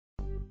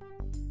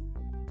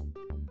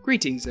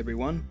Greetings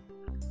everyone,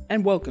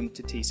 and welcome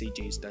to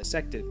TCGs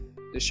Dissected,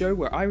 the show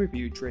where I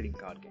review trading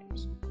card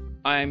games.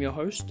 I am your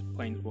host,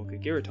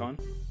 Planeswalker Giraton,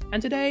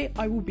 and today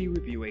I will be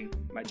reviewing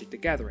Magic the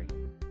Gathering.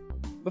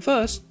 But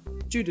first,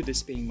 due to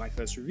this being my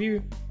first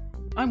review,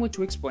 I want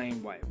to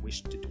explain why I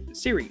wish to do the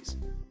series.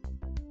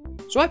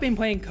 So I've been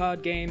playing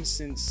card games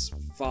since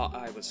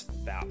I was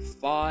about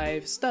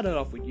 5, started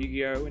off with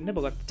Yu-Gi-Oh! And never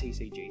left the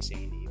TCG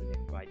scene, even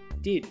if I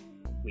did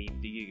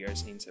leave the Yu-Gi-Oh!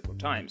 Scene several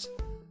times.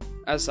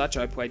 As such,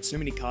 I played so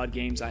many card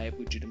games I have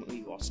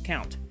legitimately lost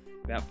count.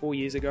 About 4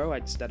 years ago, I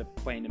started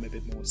playing them a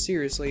bit more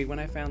seriously when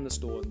I found the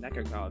store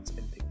Neko cards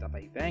and picked up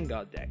a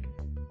Vanguard deck.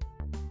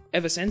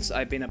 Ever since,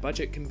 I've been a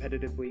budget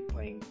competitively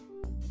playing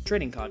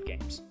trading card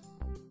games.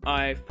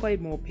 I've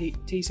played more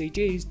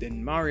TCGs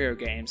than Mario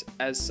games.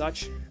 As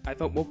such, I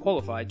felt more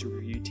qualified to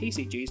review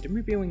TCGs than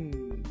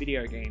reviewing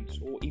video games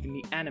or even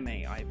the anime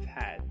I've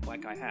had,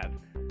 like I have.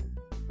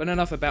 But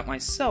enough about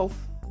myself,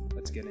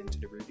 let's get into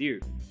the review.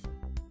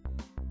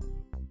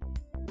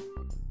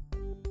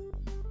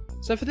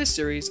 So for this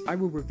series, I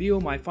will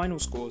reveal my final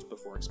scores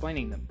before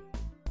explaining them.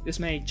 This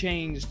may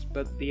change,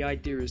 but the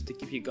idea is to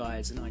give you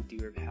guys an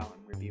idea of how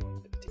I'm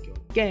reviewing the particular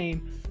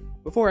game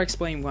before I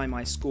explain why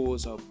my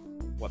scores are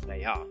what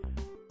they are.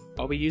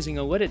 I'll be using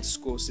a lettered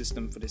score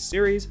system for this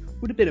series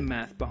with a bit of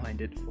math behind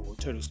it for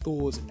total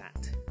scores and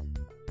that.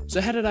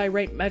 So how did I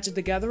rate Magic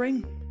the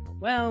Gathering?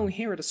 Well,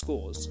 here are the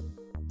scores.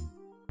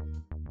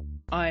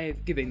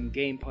 I've given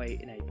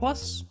gameplay an A+,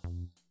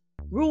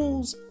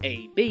 rules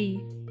a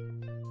B,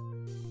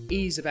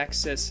 ease of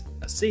access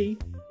a C,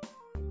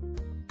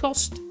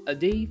 cost a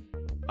D,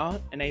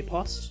 art an A+,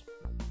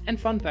 and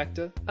fun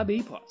factor a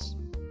B+.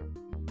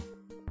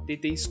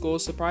 Did these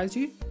scores surprise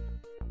you?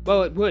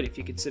 Well, it would if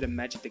you consider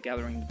Magic the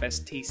Gathering the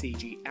best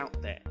TCG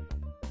out there.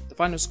 The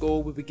final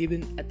score will be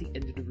given at the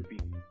end of the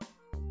review.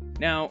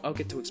 Now I'll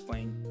get to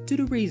explain to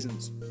the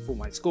reasons for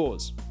my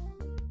scores.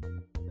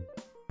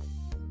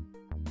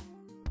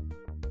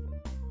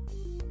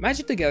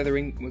 Magic the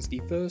Gathering was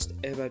the first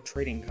ever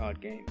trading card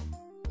game.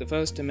 The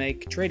first to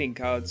make trading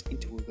cards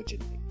into a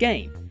legitimate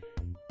game.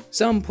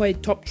 Some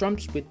played top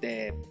trumps with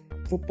their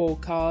football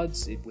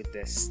cards, with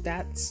their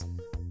stats,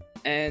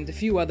 and a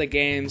few other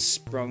games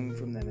sprung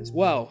from them as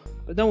well,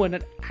 but no one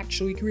had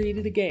actually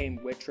created a game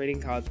where trading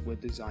cards were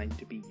designed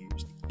to be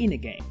used in a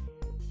game.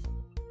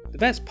 The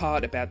best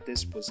part about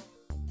this was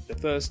the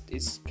first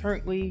is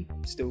currently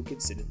still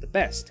considered the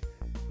best.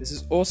 This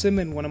is awesome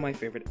and one of my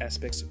favourite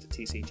aspects of the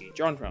TCG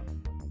genre.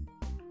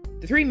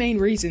 The three main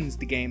reasons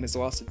the game has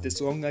lasted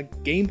this long are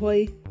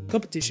gameplay,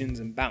 competitions,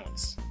 and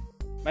balance.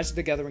 Magic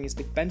the Gathering is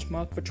the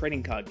benchmark for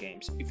trading card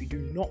games. If you do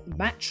not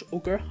match or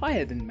go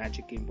higher than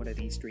Magic in one of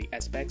these three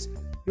aspects,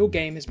 your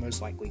game has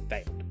most likely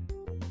failed.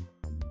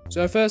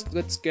 So first,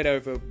 let's get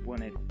over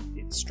one of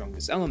its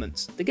strongest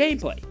elements, the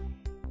gameplay.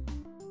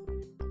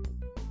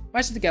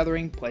 Magic the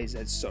Gathering plays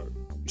as so.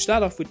 You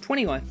start off with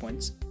 20 life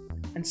points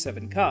and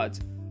 7 cards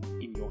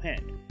in your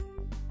hand.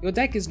 Your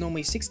deck is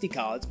normally 60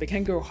 cards, but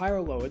can go higher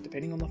or lower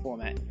depending on the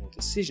format and your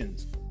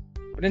decisions.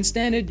 But in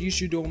Standard, you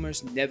should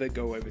almost never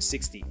go over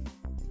 60.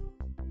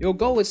 Your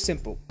goal is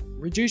simple,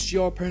 reduce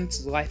your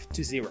opponent's life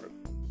to 0.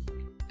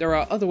 There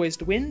are other ways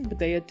to win, but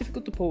they are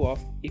difficult to pull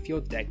off if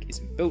your deck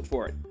isn't built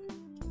for it.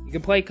 You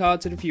can play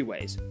cards in a few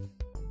ways.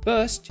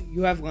 First,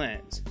 you have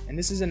lands, and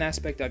this is an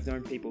aspect I've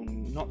known people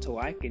not to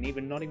like and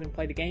even not even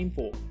play the game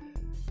for.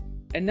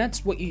 And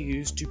that's what you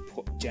use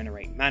to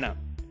generate mana.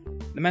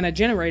 The mana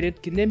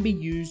generated can then be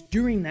used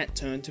during that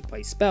turn to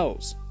play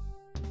spells.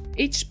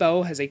 Each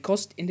spell has a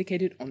cost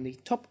indicated on the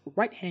top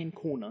right hand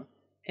corner,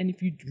 and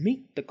if you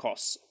meet the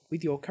costs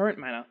with your current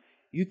mana,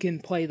 you can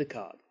play the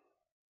card.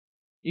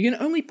 You can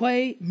only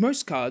play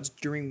most cards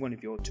during one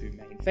of your two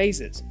main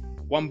phases,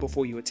 one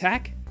before you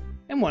attack,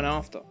 and one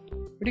after,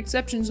 with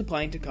exceptions of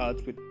playing to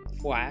cards with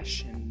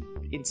flash and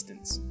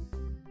instants.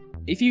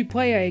 If you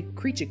play a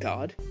creature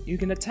card, you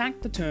can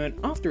attack the turn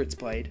after it's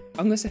played,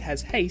 unless it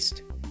has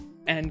haste,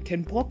 and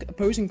can block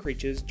opposing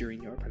creatures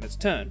during your opponent's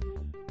turn.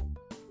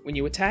 When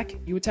you attack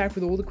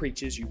with all the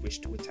creatures you wish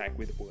to attack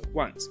with all at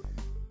once,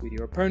 with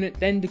your opponent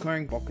then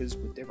declaring blockers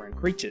with their own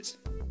creatures.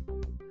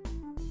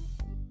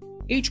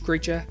 Each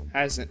creature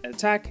has an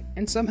attack,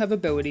 and some have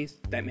abilities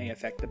that may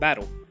affect the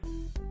battle.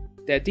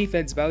 Their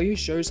defense value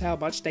shows how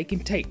much they can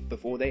take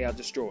before they are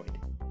destroyed,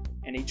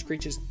 and each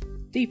creature's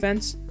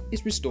defense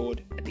is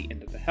restored at the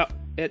end of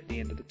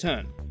the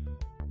turn.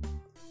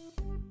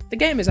 The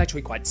game is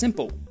actually quite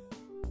simple.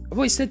 I've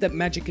always said that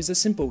Magic is a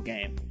simple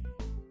game,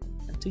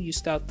 until you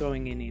start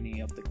throwing in any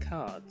of the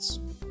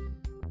cards.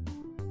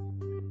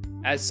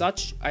 As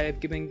such, I have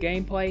given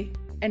gameplay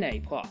an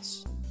A+.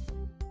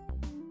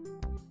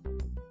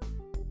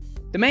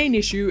 The main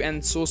issue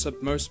and source of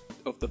most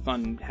of the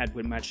fun had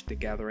with Magic the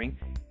Gathering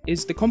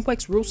is the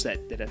complex rule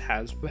set that it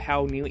has for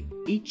how nearly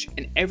each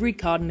and every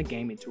card in the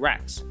game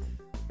interacts,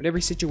 with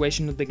every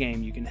situation of the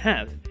game you can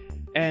have.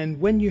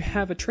 And when you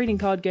have a trading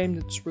card game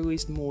that's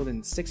released more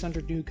than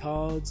 600 new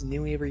cards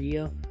nearly every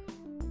year,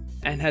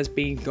 and has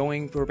been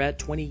going for about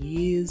 20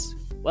 years,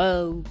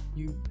 well,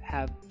 you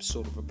have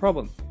sort of a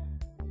problem.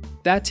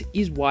 That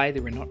is why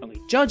there are not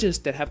only judges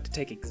that have to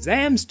take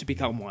exams to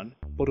become one,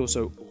 but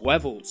also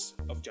levels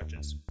of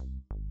judges.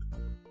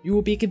 You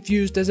will be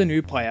confused as a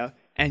new player,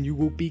 and you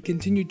will be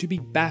continued to be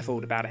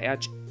baffled about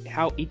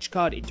how each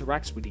card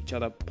interacts with each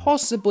other,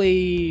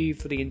 possibly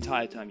for the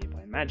entire time you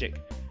play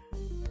Magic.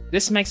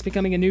 This makes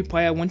becoming a new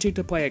player wanting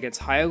to play against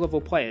higher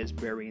level players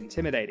very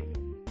intimidating.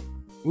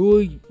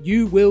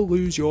 You will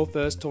lose your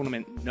first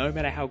tournament no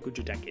matter how good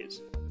your deck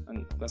is,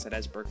 unless it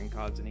has broken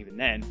cards, and even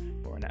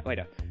then, more on that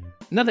later.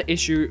 Another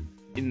issue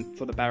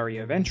for the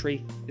barrier of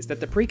entry is that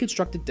the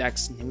pre-constructed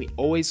decks nearly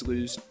always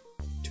lose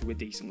to a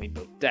decently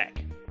built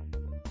deck.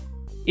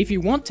 If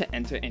you want to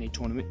enter any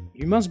tournament,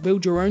 you must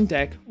build your own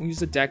deck or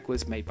use a deck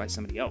list made by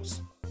somebody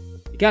else.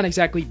 You can't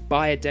exactly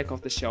buy a deck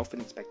off the shelf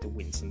and expect to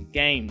win some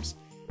games.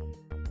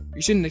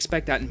 You shouldn't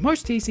expect that in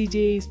most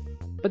TCGs,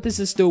 but this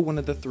is still one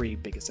of the 3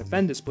 biggest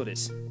offenders for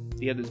this,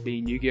 the others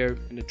being Yu-Gi-Oh!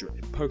 And the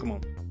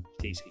Pokemon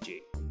TCG.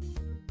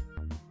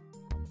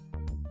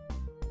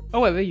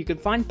 However, you can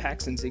find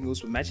packs and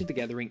singles with Magic the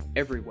Gathering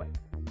everywhere,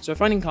 so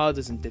finding cards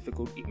isn't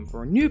difficult even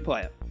for a new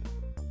player.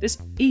 This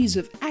ease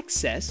of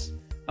access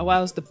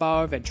allows the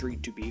bar of entry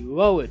to be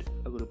lowered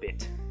a little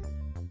bit.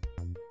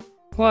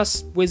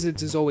 Plus,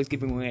 Wizards is always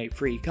giving away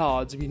free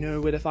cards if you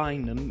know where to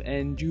find them,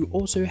 and you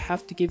also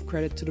have to give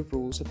credit to the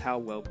rules of how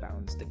well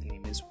balanced the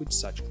game is with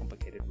such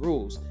complicated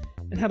rules,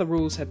 and how the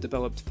rules have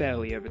developed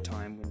fairly over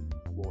time when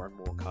more and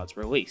more cards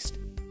were released.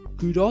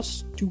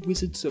 Kudos to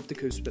Wizards of the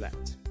Coast for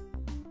that.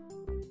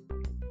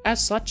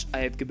 As such, I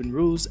have given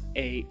rules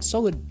a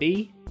solid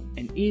B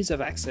and ease of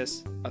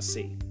access a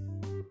C.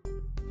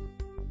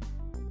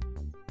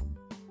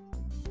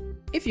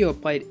 If you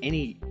have played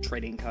any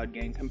trading card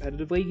game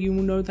competitively, you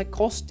will know that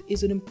cost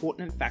is an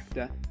important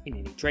factor in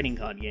any trading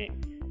card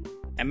game,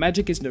 and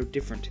Magic is no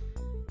different.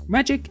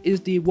 Magic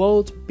is the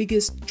world's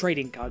biggest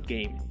trading card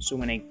game, so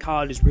when a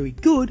card is really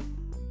good,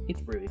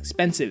 it's really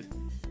expensive.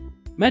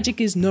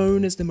 Magic is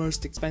known as the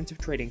most expensive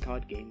trading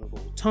card game of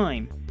all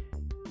time.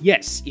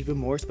 Yes, even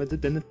more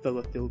expensive than the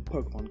filler-filled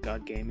Pokemon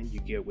card game and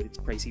Yu-Gi-Oh! With its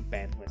crazy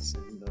ban lists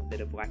and a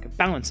bit of lack of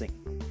balancing.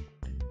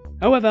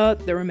 However,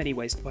 there are many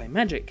ways to play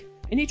Magic,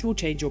 and each will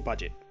change your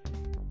budget.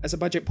 As a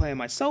budget player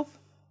myself,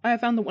 I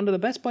have found that one of the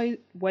best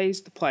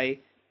ways to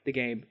play the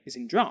game is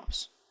in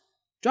drafts.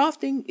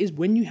 Drafting is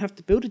when you have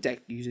to build a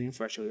deck using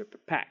freshly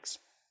opened packs.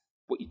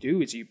 What you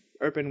do is you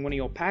open one of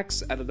your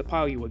packs out of the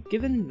pile you were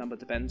given, number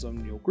depends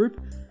on your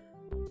group,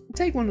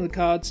 take one of the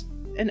cards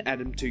and add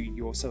them to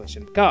your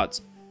selection of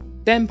cards.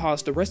 Then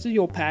pass the rest of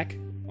your pack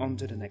on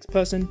to the next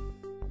person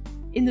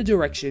in the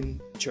direction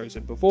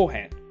chosen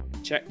beforehand.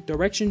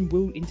 Direction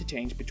will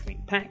interchange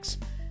between packs,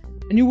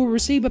 and you will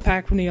receive a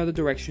pack from the other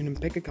direction and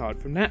pick a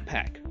card from that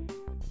pack.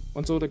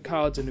 Once all the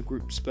cards in the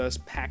group's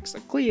first packs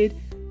are cleared,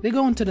 they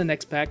go on to the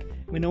next pack.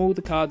 When all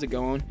the cards are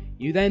gone,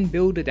 you then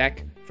build a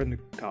deck from the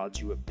cards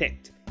you have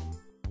picked.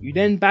 You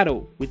then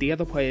battle with the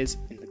other players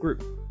in the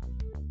group.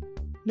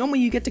 Normally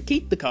you get to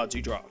keep the cards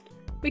you draft,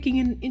 making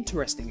it an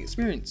interesting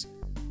experience.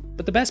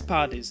 But the best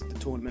part is the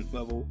tournament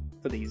level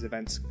for these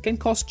events can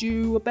cost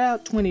you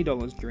about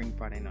 $20 during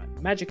Friday night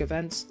Magic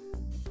events,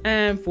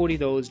 and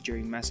 $40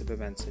 during massive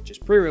events such as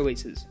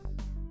pre-releases,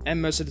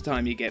 and most of the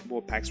time you get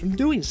more packs from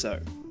doing so.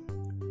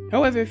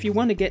 However, if you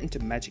want to get into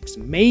Magic's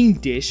main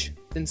dish,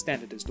 then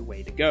Standard is the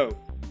way to go.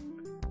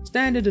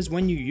 Standard is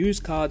when you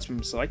use cards from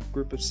a select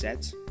group of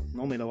sets,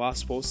 normally the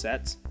last 4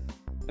 sets,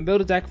 and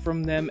build a deck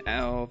from them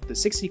out of the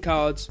 60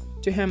 cards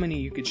to how many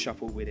you can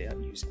shuffle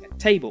without using a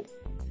table.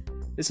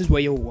 This is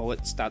where your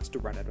wallet starts to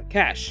run out of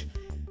cash,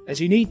 as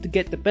you need to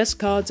get the best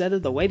cards out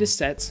of the latest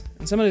sets,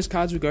 and some of those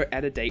cards will go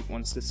out of date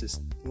once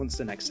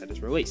the next set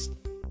is released.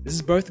 This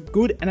is both a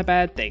good and a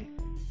bad thing,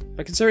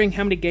 but considering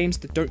how many games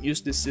that don't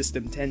use this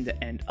system tend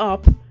to end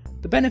up,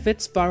 the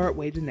benefits far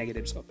outweigh the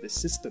negatives of this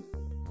system.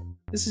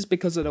 This is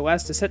because it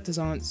allows the set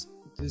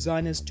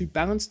designers to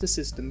balance the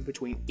system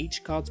between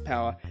each card's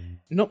power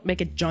and not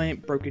make a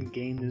giant broken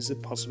game that is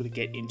impossible to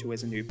get into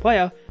as a new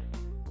player,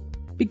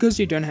 because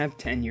you don't have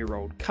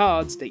 10-year-old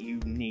cards that you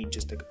need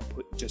just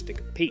to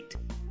compete.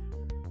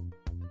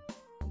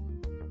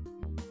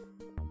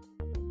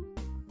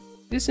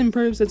 This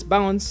improves its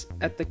balance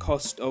at the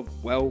cost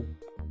of, well,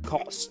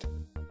 cost.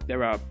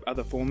 There are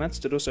other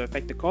formats that also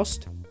affect the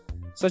cost,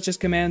 such as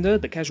Commander,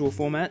 the casual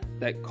format,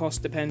 that costs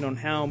depend on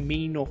how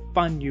mean or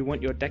fun you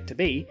want your deck to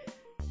be.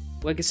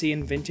 Legacy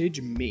and Vintage,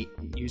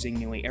 using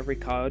nearly every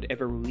card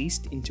ever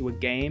released into a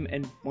game,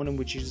 and Modern,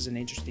 which uses an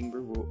interesting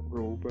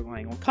rule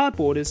relying on card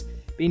borders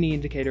being the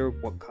indicator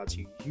of what cards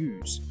you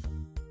use.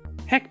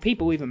 Heck,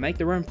 people even make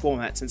their own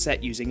formats and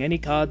set using any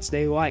cards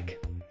they like.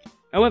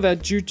 However,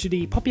 due to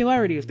the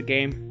popularity of the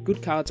game,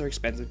 good cards are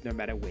expensive no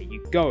matter where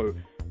you go.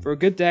 For a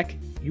good deck,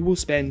 you will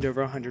spend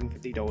over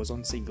 $150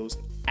 on singles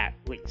at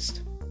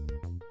least.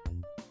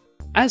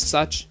 As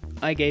such,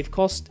 I gave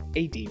cost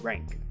a D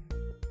rank.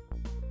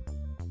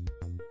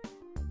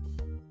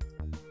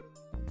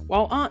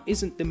 While art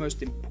isn't the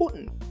most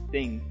important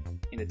thing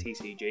in a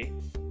TCG,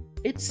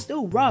 it's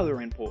still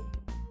rather important.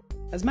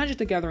 As Magic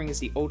the Gathering is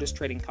the oldest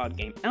trading card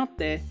game out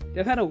there,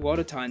 they've had a lot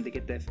of time to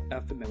get their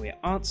familiar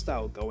art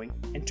style going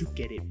and to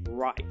get it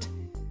right.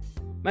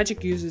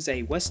 Magic uses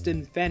a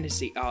Western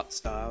fantasy art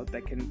style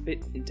that can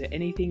fit into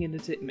anything in the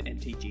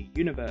TCG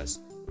universe,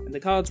 and the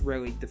cards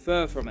rarely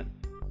differ from it.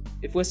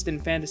 If Western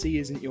fantasy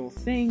isn't your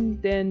thing,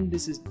 then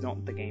this is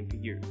not the game for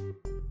you.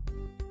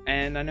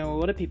 And I know a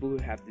lot of people who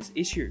have this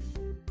issue,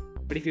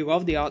 but if you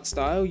love the art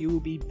style, you will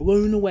be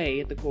blown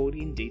away at the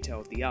quality and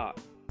detail of the art.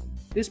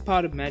 This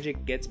part of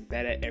Magic gets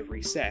better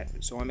every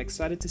set, so I'm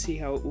excited to see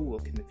how it will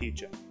look in the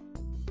future.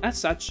 As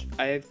such,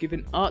 I have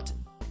given art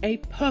a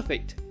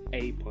perfect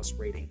A+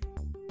 rating.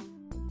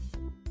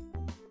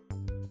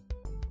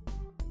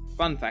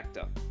 Fun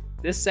factor.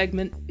 This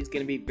segment is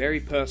going to be very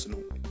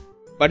personal,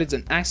 but it's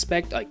an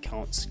aspect I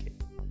can't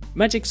skip.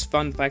 Magic's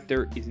fun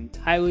factor is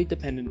entirely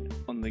dependent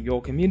on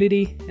your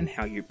community and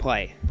how you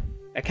play.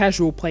 A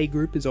casual play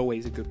group is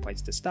always a good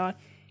place to start,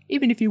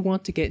 even if you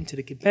want to get into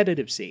the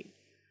competitive scene.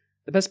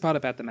 The best part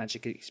about the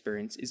Magic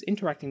experience is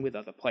interacting with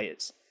other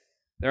players.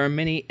 There are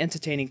many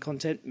entertaining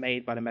content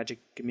made by the Magic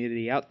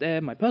community out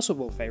there, my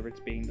personal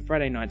favourites being the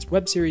Friday Nights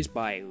web series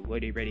by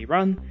Loady Ready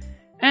Run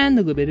and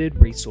the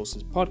Limited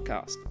Resources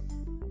podcast.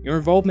 Your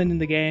involvement in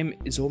the game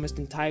is almost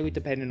entirely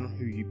dependent on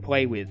who you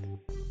play with.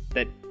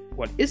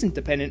 What isn't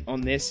dependent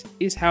on this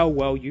is how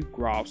well you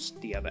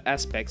grasp the other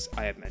aspects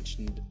I have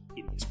mentioned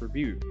in this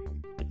review,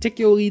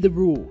 particularly the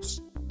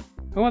rules.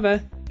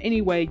 However,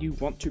 any way you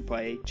want to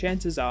play,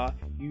 chances are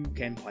you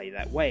can play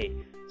that way,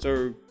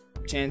 so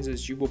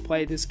chances you will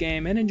play this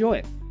game and enjoy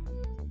it.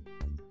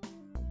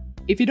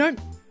 If you don't,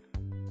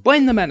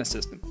 blame the mana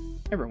system.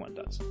 Everyone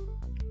does.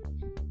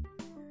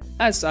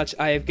 As such,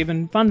 I have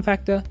given Fun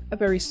Factor a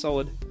very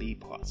solid B+.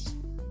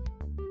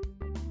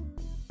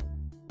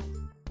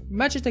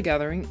 Magic the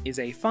Gathering is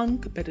a fun,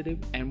 competitive,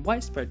 and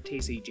widespread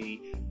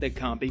TCG that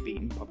can't be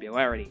beaten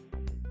popularity.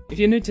 If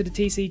you're new to the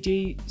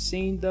TCG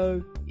scene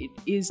though, it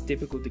is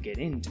difficult to get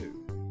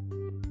into.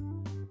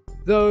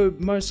 Though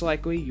most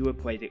likely you have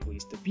played at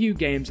least a few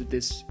games of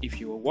this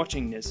if you are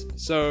watching this,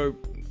 so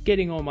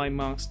getting all my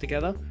marks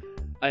together,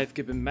 I have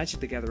given Magic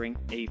the Gathering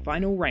a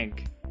final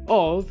rank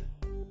of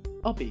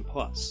a B+.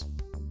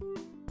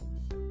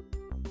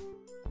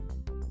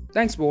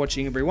 Thanks for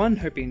watching everyone,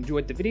 hope you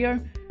enjoyed the video.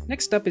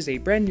 Next up is a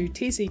brand new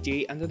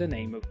TCG under the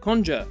name of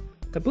Conjure,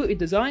 completely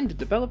designed and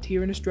developed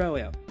here in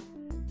Australia.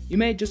 You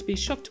may just be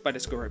shocked by the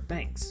score it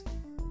banks.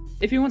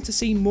 If you want to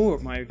see more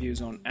of my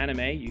reviews on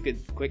anime, you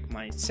could click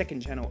my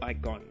second channel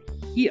icon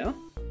here.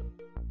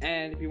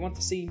 And if you want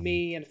to see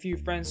me and a few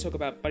friends talk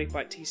about Buddy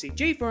Fight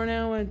TCG for an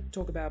hour and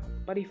talk about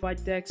Buddy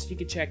Fight decks, you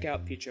can check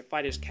out Future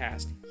Fighters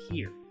Cast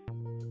here.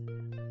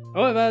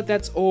 However,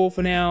 that's all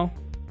for now.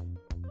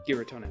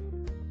 Kiritono.